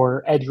corner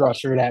or edge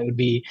rusher, that would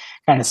be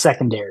kind of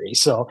secondary.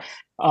 So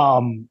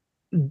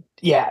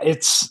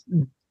it's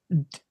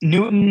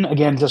Newton,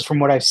 again, just from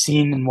what I've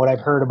seen and what I've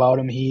heard about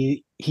him,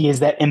 he is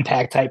that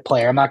impact type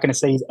player. I'm not going to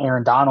say he's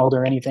Aaron Donald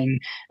or anything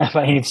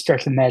by any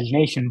stretch of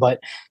imagination,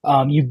 but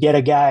you get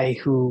a guy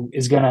who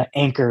is going to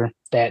anchor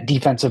that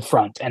defensive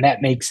front, and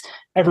that makes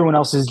everyone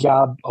else's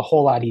job a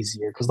whole lot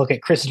easier. Because look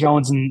at Chris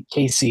Jones and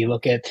KC.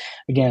 Look at,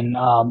 again,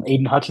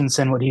 Aiden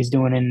Hutchinson, what he's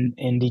doing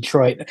in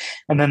Detroit.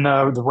 And then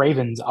the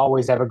Ravens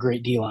always have a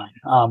great D-line.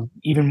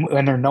 Even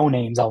when there are no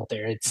names out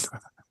there, it's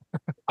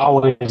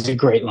always a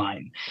great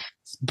line.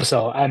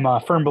 So I'm a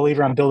firm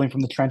believer on building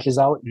from the trenches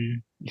out,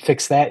 and you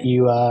fix that,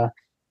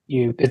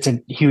 it's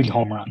a huge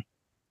home run.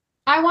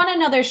 I want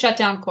another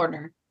shutdown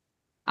corner.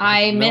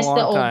 I miss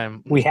the old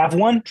time. We have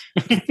one.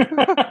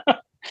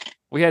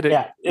 We had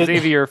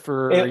Xavier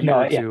for a year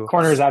or two.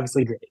 Corner is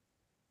obviously great.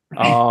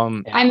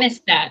 I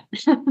missed that.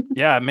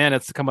 Yeah, man,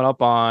 it's coming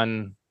up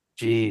on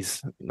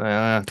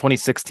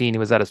 2016. He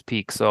was at his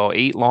peak. So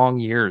 8 long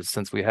years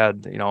since we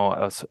had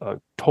a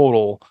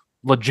total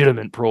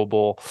legitimate Pro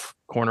Bowl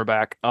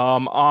cornerback.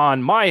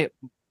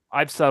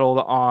 I've settled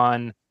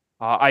on.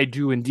 I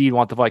do indeed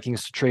want the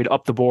Vikings to trade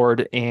up the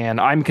board, and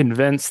I'm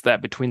convinced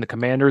that between the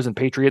Commanders and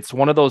Patriots,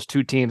 one of those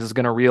two teams is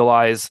going to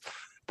realize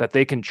that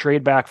they can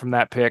trade back from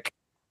that pick,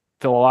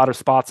 fill a lot of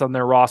spots on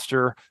their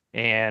roster,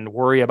 and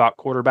worry about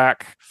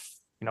quarterback,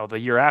 the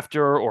year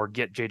after, or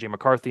get JJ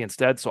McCarthy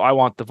instead. So I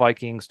want the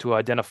Vikings to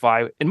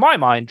identify, in my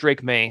mind,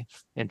 Drake May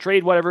and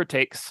trade whatever it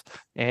takes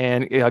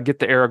and get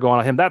the era going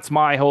on him. That's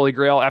my holy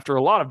grail. After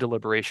a lot of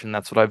deliberation,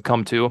 that's what I've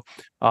come to.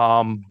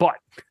 But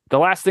the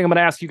last thing I'm going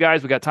to ask you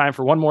guys, we got time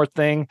for one more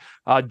thing.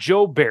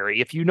 Joe Barry,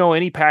 if you know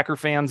any Packer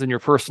fans in your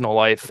personal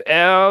life,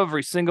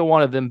 every single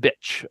one of them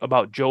bitch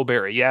about Joe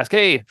Barry. You ask,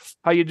 hey,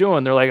 how you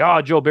doing? They're like,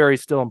 oh, Joe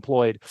Barry's still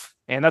employed.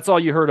 And that's all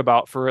you heard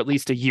about for at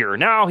least a year.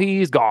 Now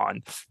he's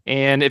gone.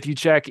 And if you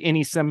check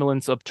any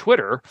semblance of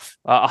Twitter,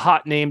 a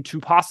hot name to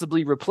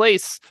possibly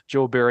replace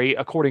Joe Barry,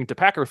 according to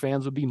Packer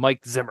fans, would be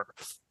Mike Zimmer.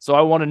 So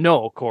I want to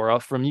know, Cora,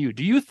 from you,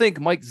 do you think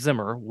Mike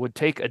Zimmer would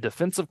take a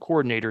defensive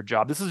coordinator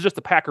job? This is just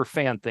a Packer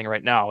fan thing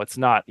right now. It's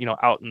not,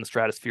 out in the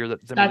stratosphere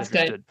that Zimmer's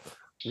interested.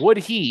 Good. Would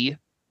he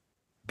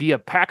be a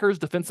Packers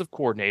defensive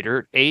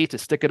coordinator, A, to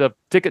stick it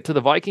to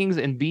the Vikings,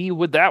 and B,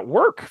 would that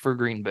work for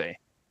Green Bay?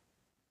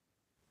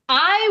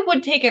 I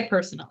would take it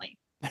personally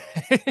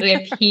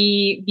if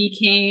he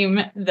became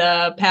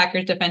the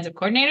Packers defensive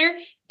coordinator,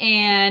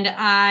 and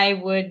I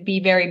would be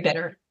very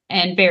bitter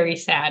and very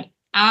sad.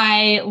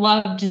 I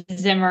loved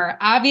Zimmer.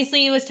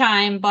 Obviously, it was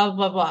time, blah,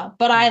 blah, blah,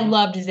 but I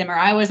loved Zimmer.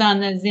 I was on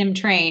the Zim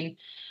train.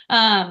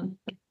 I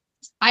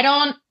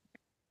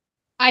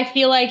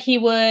feel like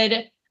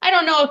I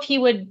don't know if he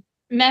would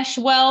mesh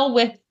well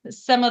with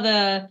some of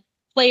the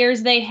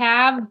players they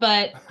have,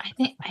 but I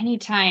think I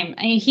need time.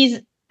 I mean,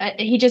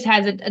 he just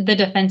has the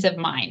defensive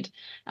mind.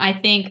 I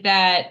think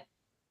that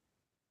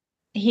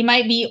he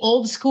might be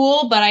old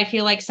school, but I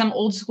feel like some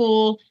old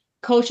school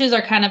coaches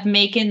are kind of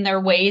making their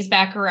ways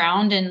back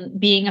around and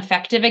being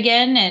effective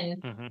again.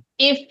 And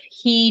if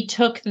he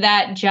took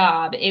that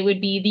job, it would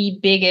be the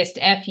biggest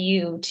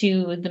FU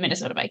to the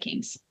Minnesota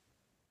Vikings.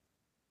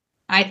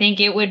 I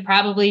think it would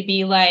probably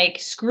be like,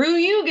 screw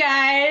you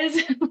guys.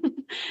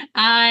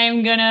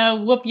 I'm going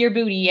to whoop your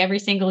booty every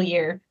single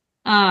year.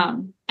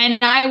 And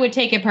I would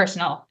take it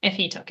personal if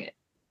he took it.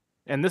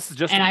 And this is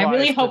just, and I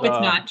really hope it's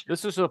not.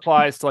 This just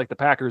applies to like the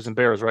Packers and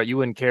Bears, right? You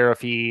wouldn't care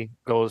if he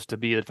goes to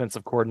be a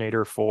defensive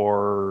coordinator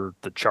for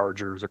the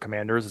Chargers or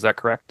Commanders. Is that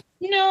correct?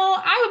 No,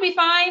 I would be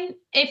fine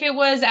if it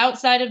was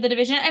outside of the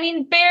division. I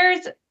mean,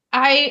 Bears,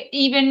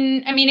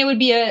 it would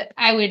be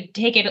I would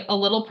take it a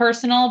little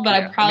personal, but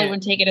I probably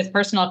wouldn't take it as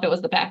personal if it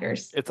was the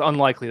Packers. It's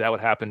unlikely that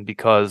would happen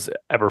because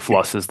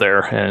Eberfluss is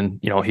there, and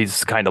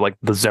he's kind of like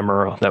the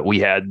Zimmer that we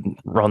had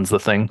runs the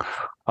thing.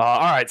 All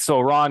right, so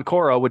Raun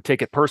Cora would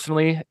take it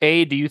personally.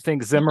 A, do you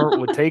think Zimmer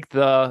would take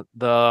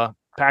the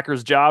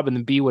Packers job, and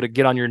then B, would it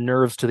get on your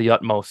nerves to the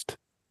utmost?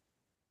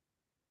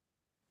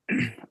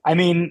 I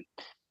mean,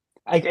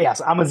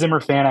 yes, I'm a Zimmer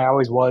fan. I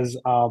always was.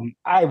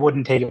 I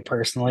wouldn't take it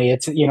personally.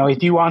 It's,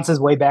 if he wants his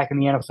way back in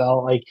the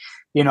NFL,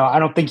 I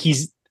don't think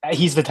he's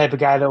the type of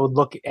guy that would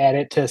look at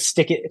it to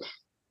stick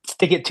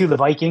it to the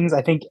Vikings.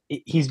 I think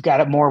he's got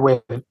it more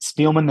with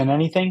Spielman than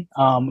anything.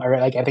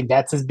 I think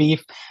that's his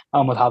beef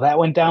with how that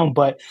went down.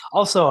 But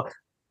also,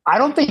 I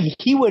don't think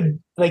he would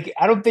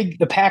I don't think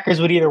the Packers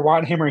would either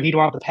want him or he'd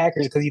want the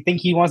Packers because you think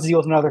he wants to deal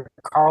with another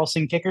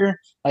Carlson kicker.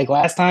 Like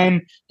last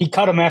time, he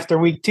cut him after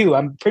week 2.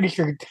 I'm pretty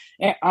sure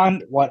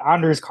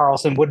Anders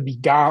Carlson would be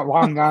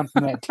long gone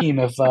from that team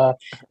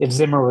if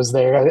Zimmer was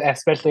there,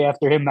 especially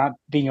after him not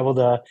being able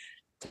to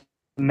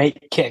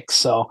make kicks.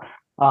 So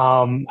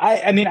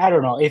I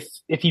don't know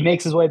if he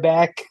makes his way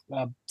back,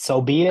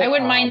 so be it. I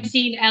wouldn't mind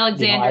seeing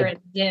Alexander and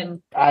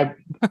Zim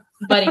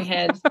butting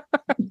heads.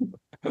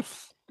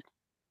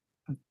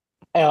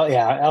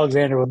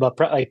 Alexander would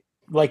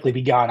likely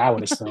be gone, I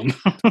would assume.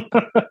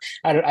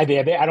 I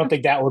don't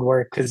think that would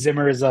work because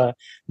Zimmer is a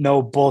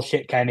no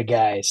bullshit kind of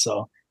guy.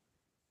 So,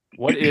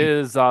 what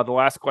is the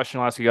last question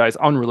I'll ask you guys,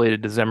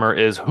 unrelated to Zimmer,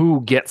 is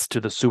who gets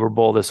to the Super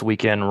Bowl this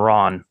weekend?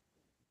 Raun.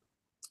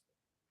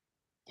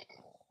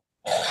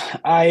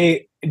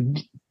 I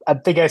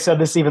think I said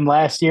this even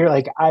last year.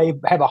 I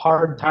have a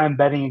hard time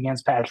betting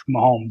against Patrick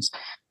Mahomes.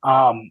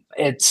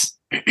 It's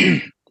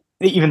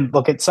even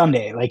look at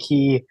Sunday.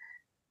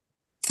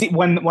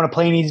 When a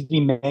play needs to be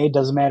made,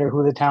 doesn't matter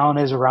who the talent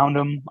is around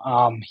him.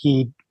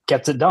 He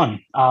gets it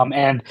done.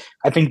 And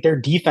I think their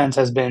defense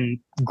has been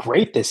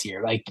great this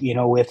year.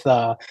 With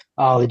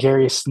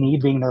L'Jarius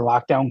Sneed being their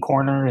lockdown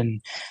corner,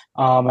 and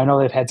I know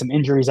they've had some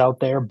injuries out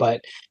there,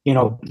 but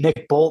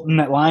Nick Bolton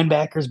at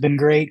linebacker has been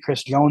great.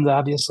 Chris Jones,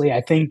 obviously.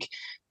 I think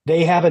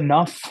they have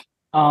enough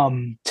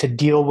to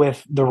deal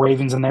with the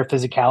Ravens and their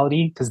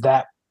physicality because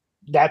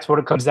that's what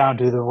it comes down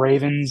to. The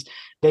Ravens,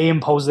 they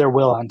impose their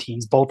will on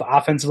teams, both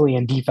offensively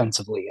and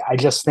defensively. I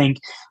just think,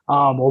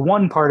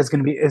 one part is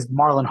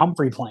Marlon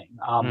Humphrey playing,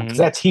 because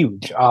that's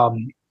huge.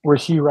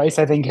 Rashee Rice,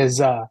 I think, has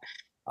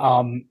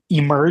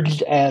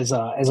emerged as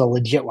a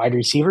legit wide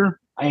receiver,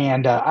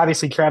 and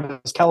obviously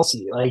Travis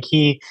Kelce,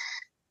 he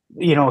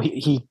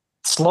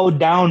slowed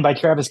down by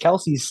Travis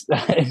Kelce's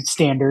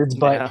standards,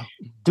 but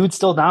dude's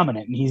still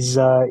dominant. And he's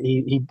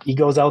he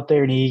goes out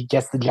there and he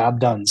gets the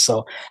job done.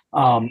 So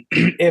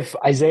if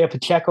Isaiah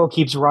Pacheco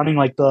keeps running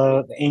like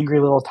the angry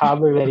little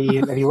toddler that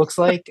he looks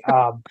like,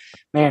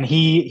 man,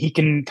 he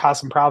can cause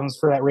some problems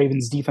for that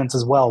Ravens defense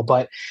as well.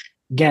 But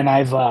again,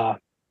 I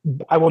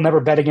will never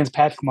bet against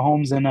Patrick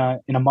Mahomes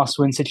in a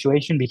must-win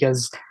situation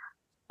because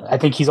I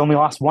think he's only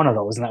lost one of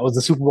those, and that was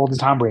the Super Bowl to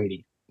Tom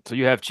Brady. So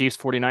you have Chiefs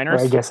 49ers?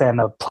 I guess, and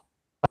the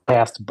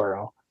playoffs to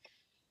Burrow.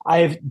 I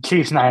have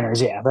Chiefs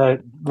Niners. Yeah,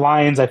 the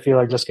Lions I feel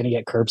are just going to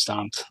get curb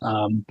stomped.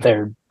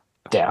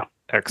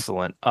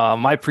 Excellent.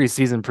 My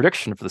preseason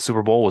prediction for the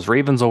Super Bowl was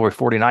Ravens over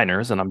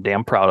 49ers, and I'm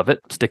damn proud of it.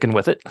 Sticking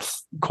with it.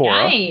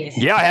 Cora. Nice.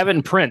 Yeah, I have it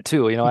in print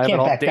too. I have it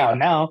all dated out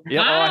now.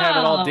 Yeah, I have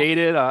it all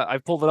dated. I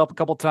pulled it up a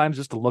couple times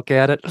just to look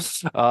at it.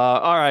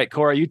 All right,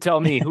 Cora, you tell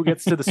me who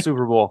gets to the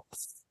Super Bowl.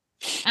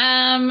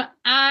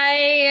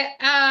 I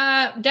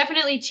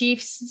definitely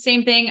Chiefs.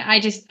 Same thing. I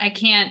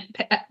can't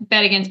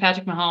bet against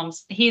Patrick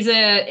Mahomes.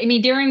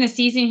 During the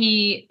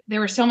season,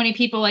 there were so many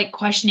people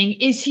questioning,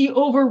 is he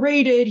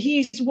overrated?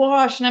 He's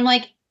washed. And I'm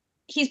like,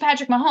 he's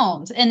Patrick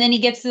Mahomes. And then he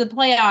gets to the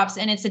playoffs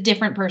and it's a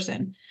different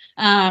person.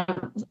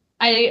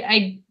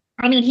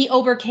 He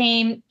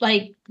overcame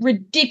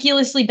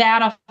ridiculously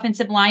bad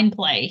offensive line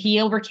play. He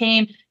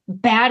overcame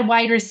bad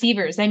wide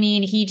receivers.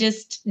 He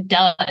just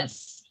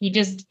does. He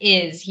just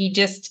is.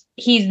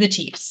 He's the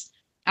Chiefs.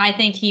 I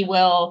think he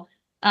will.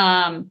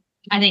 I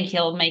think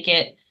he'll make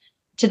it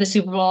to the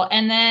Super Bowl.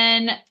 And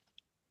then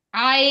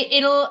I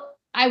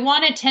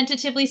want to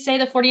tentatively say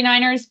the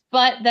 49ers,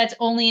 but that's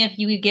only if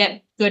you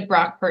get good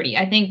Brock Purdy.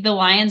 I think the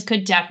Lions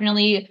could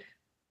definitely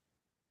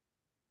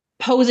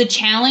pose a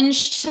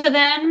challenge to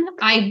them.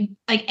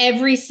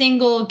 Every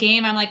single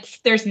game, I'm like,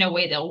 there's no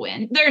way they'll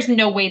win. There's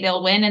no way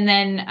they'll win. And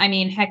then,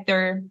 heck,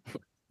 they're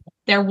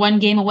one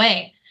game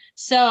away.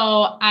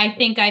 So I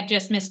think I've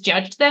just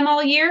misjudged them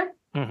all year.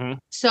 Mm-hmm.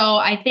 So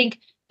I think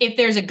if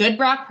there's a good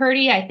Brock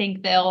Purdy, I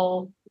think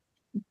they'll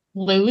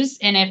lose.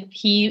 And if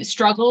he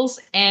struggles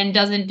and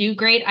doesn't do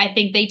great, I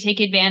think they take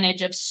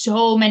advantage of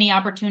so many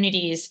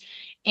opportunities.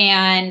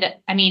 And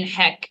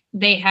heck,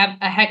 they have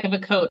a heck of a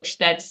coach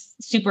that's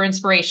super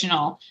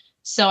inspirational.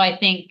 So I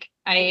think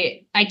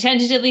I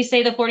tentatively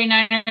say the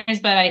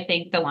 49ers, but I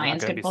think the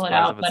Lions could pull it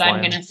out. But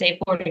I'm going to say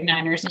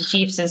 49ers and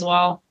Chiefs as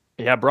well.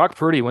 Yeah, Brock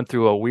Purdy went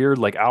through a weird,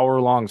 like,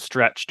 hour-long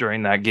stretch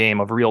during that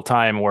game of real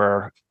time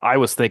where I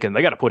was thinking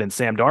they got to put in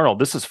Sam Darnold.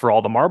 This is for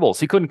all the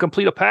marbles. He couldn't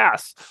complete a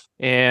pass.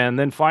 And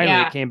then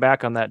finally it came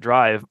back on that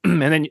drive.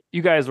 And then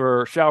you guys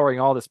were showering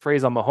all this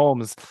praise on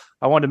Mahomes.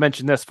 I wanted to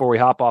mention this before we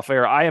hop off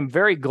air. I am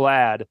very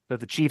glad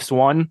that the Chiefs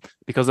won,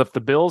 because if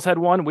the Bills had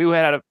won, we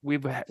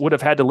would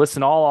have had to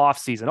listen all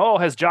offseason. Oh,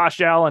 has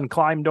Josh Allen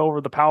climbed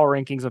over the power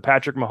rankings of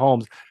Patrick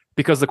Mahomes?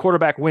 Because the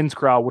quarterback wins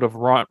crowd would have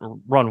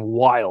run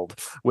wild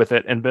with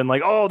it and been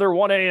like, oh, they're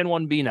 1A and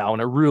 1B now.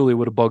 And it really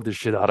would have bugged the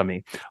shit out of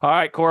me. All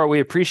right, Cora, we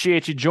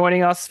appreciate you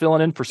joining us,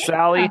 filling in for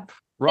Sally.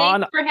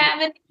 Raun, thanks for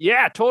having me.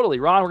 Yeah, totally.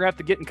 Raun, we're going to have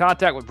to get in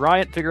contact with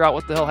Bryant, figure out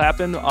what the hell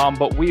happened.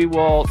 But we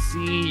will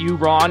see you,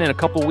 Raun, in a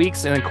couple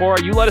weeks. And then, Cora,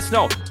 you let us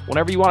know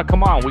whenever you want to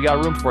come on. We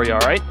got room for you, all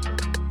right?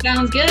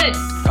 Sounds good.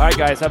 All right,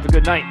 guys, have a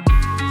good night.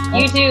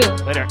 You too.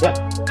 Later.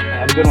 Yeah,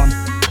 have a good one.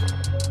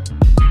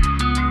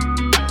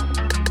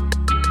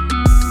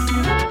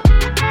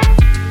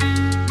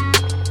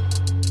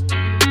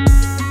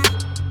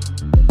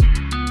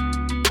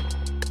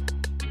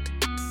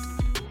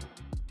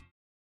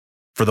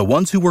 For the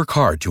ones who work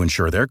hard to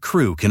ensure their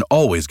crew can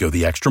always go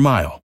the extra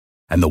mile,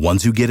 and the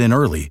ones who get in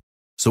early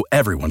so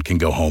everyone can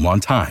go home on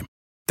time,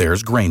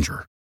 there's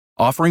Grainger,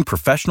 offering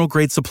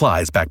professional-grade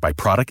supplies backed by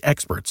product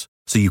experts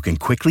so you can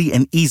quickly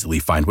and easily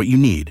find what you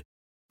need.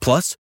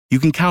 Plus, you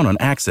can count on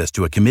access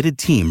to a committed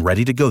team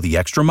ready to go the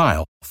extra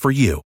mile for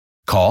you.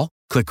 Call,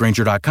 click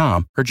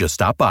Grainger.com, or just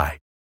stop by.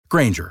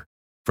 Grainger,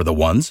 for the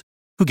ones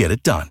who get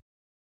it done.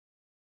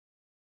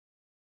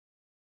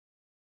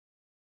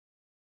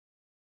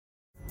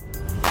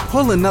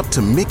 Pulling up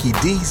to Mickey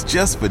D's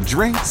just for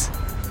drinks?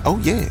 Oh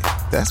yeah,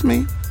 that's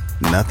me.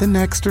 Nothing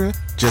extra,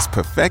 just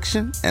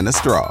perfection and a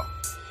straw.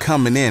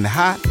 Coming in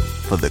hot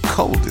for the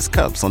coldest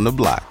cups on the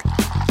block.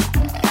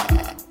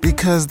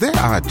 Because there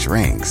are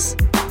drinks.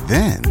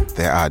 Then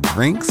there are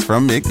drinks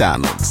from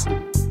McDonald's.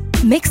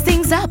 Mix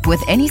things up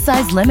with any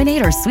size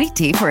lemonade or sweet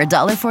tea for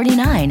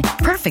 $1.49.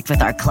 Perfect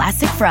with our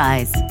classic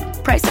fries.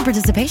 Price and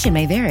participation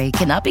may vary.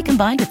 Cannot be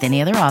combined with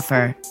any other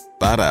offer.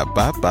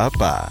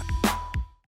 Ba-da-ba-ba-ba.